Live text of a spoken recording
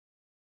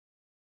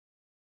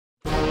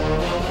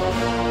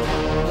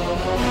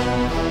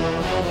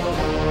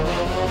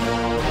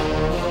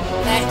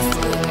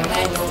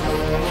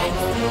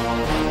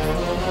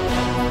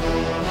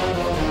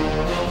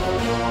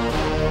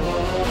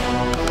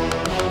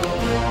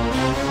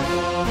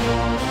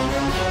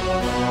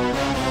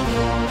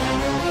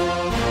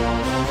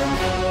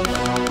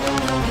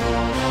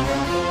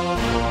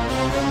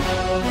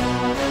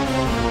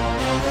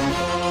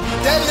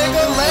That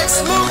nigga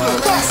Lex Luger.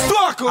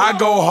 I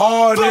go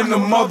hard in the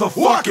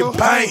motherfucking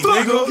paint,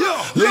 nigga.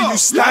 Leave you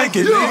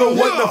stankin', nigga.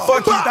 What the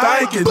fuck you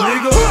thinkin',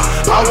 nigga?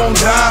 I won't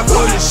die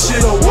for this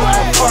shit or what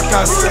the fuck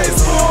I say.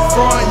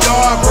 Front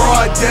yard,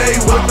 broad day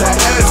with the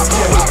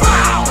SK.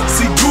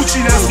 See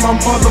Gucci, that's my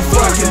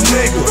motherfucking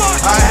nigga.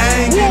 I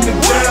hang in the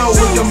jail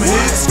with them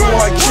hit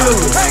squad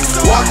killers.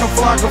 Walk a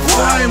flock of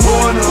flame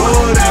on the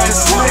hood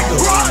ass nigga.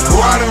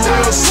 Riding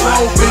real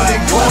slow,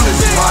 bending corners,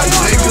 my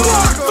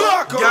nigga.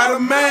 Got a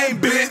main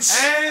bitch,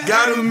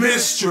 got a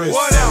mistress,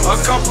 a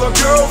couple of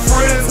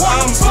girlfriends,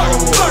 I'm so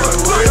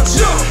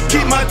rich.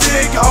 Keep my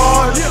dick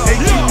hard and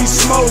keep me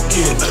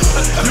smoking.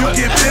 You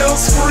get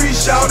bills free,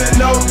 shouting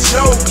no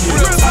joking.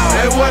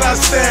 And what I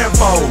stand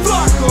for,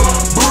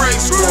 Brick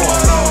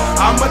Squad.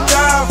 I'ma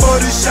die for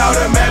this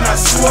shouting, man, I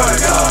swear to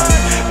God.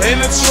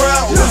 In the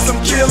trap with some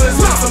killers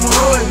and some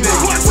hood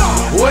niggas.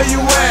 Where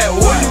you at?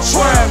 Where you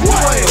trap? You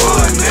ain't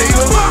hood,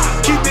 nigga.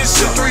 Keep this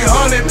shit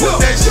 300,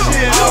 put that shit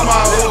on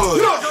my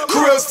hood.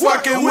 Crips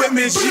fucking with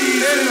me,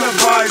 G's in the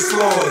Vice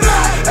Lord.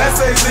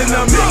 Essays in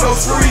the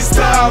Migos,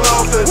 freestyle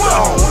off the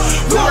dome.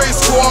 Brick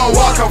Squad,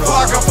 walk a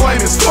flock of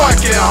flame is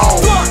fucking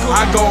home.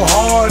 I go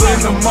hard in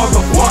the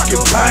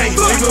motherfucking paint,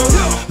 nigga.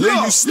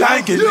 Leave you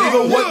stankin',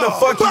 nigga. What the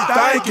fuck you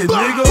thinkin',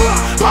 nigga?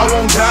 I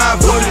won't die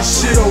for this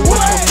shit or what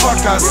the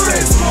fuck I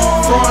say.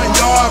 Front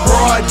yard,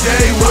 broad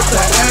day with the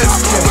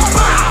SK.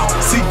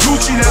 See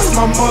Gucci, that's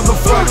my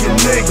motherfucking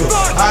nigga.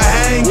 I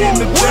hang in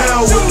the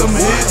jail with them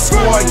hit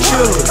squad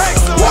killers.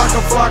 Walk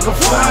a flock of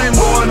flame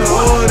on the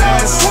hood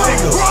ass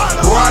nigga.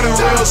 Riding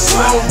real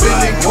slow,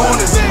 bending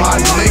corners, my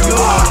nigga.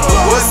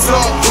 What's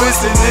up,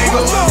 twisted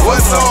nigga?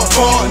 What's up,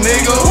 fuck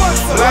nigga?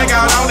 Black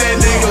out on that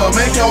nigga,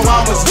 make your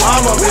mama's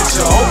mama with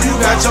you. Hope you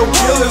got your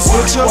killers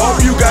with you. Hope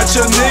you got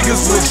your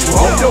niggas with you.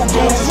 Hope your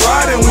goons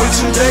riding with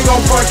you. They gon'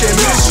 fucking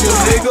miss you,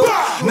 nigga.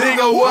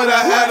 Nigga, what a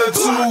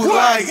attitude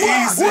like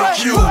Easy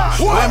Q.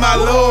 When my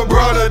little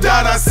brother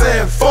died, I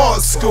said fuck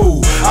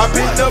school. I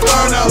picked the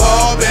burner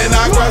up and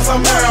I grabbed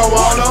some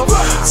marijuana.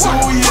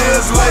 2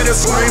 years later,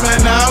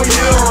 screaming out,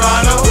 you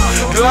runner.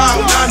 Glock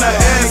down the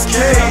SK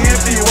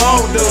if you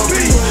want to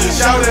be.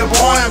 Shout it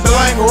point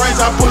blank range,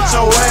 I put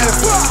your ass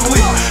to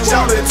sleep.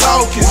 Shout it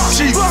talk is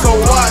cheap, so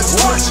watch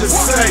what you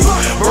say.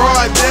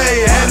 Broad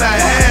day, hand to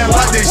hand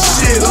like this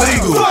shit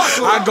legal.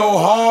 I go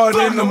hard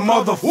in the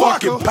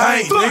motherfucking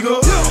paint, nigga.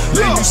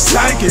 Leave you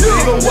stankin',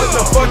 nigga. What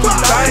the fuck you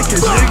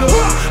thinkin', nigga?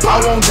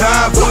 I won't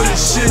die for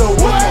this shit or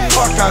what the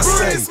fuck I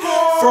say.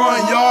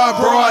 Front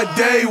yard, broad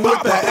day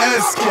with the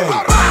SK.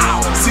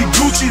 See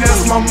Gucci,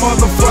 that's my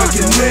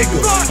motherfucking nigga.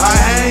 I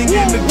hang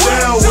in the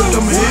jail with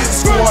them hit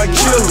squad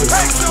killers.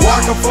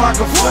 Walk a flock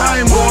of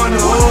flame on the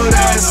hood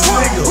ass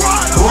nigga.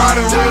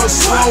 Riding real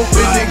slow,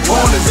 bending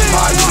corners,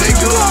 my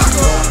nigga.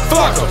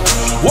 Fucker,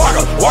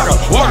 walker, walker,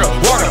 walker,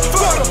 walker,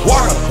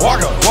 walker,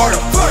 walker,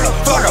 walker, fucker,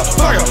 fucker,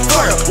 fucker,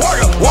 fucker,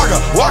 walker, walker,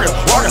 walker,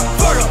 walker,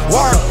 fucker,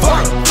 walker,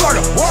 fucker,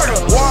 fucker, walker,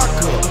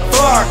 walker,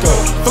 fucker,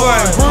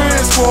 flying Brick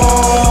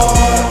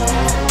Squad.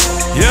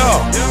 Yeah,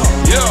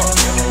 yeah,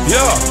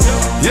 yeah,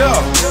 yeah,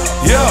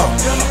 yeah,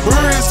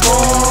 Brick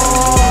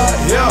Squad.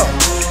 Yeah,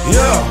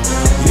 yeah,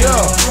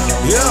 yeah,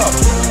 yeah,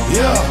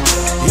 yeah,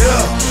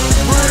 yeah,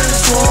 Brick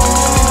Squad.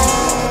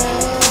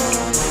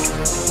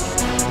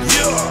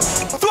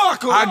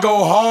 I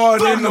go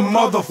hard in the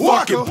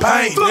motherfucking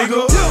paint,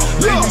 nigga.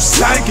 Leave you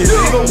stankin',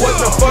 nigga. What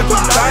the fuck you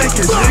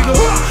thinkin', nigga?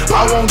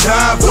 I won't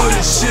die for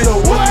this shit or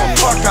what the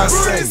fuck I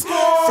say.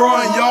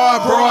 Front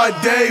yard, broad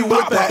day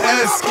with the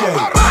SK.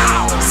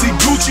 See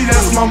Gucci,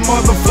 that's my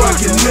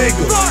motherfucking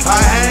nigga. I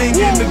hang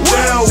in the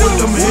jail with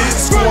them hit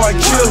squad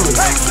killers.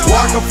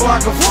 Walk a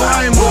flock of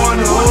flame on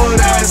the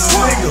hood ass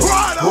nigga.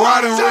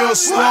 Riding real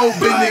slow,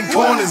 bending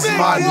corners,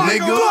 my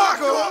nigga.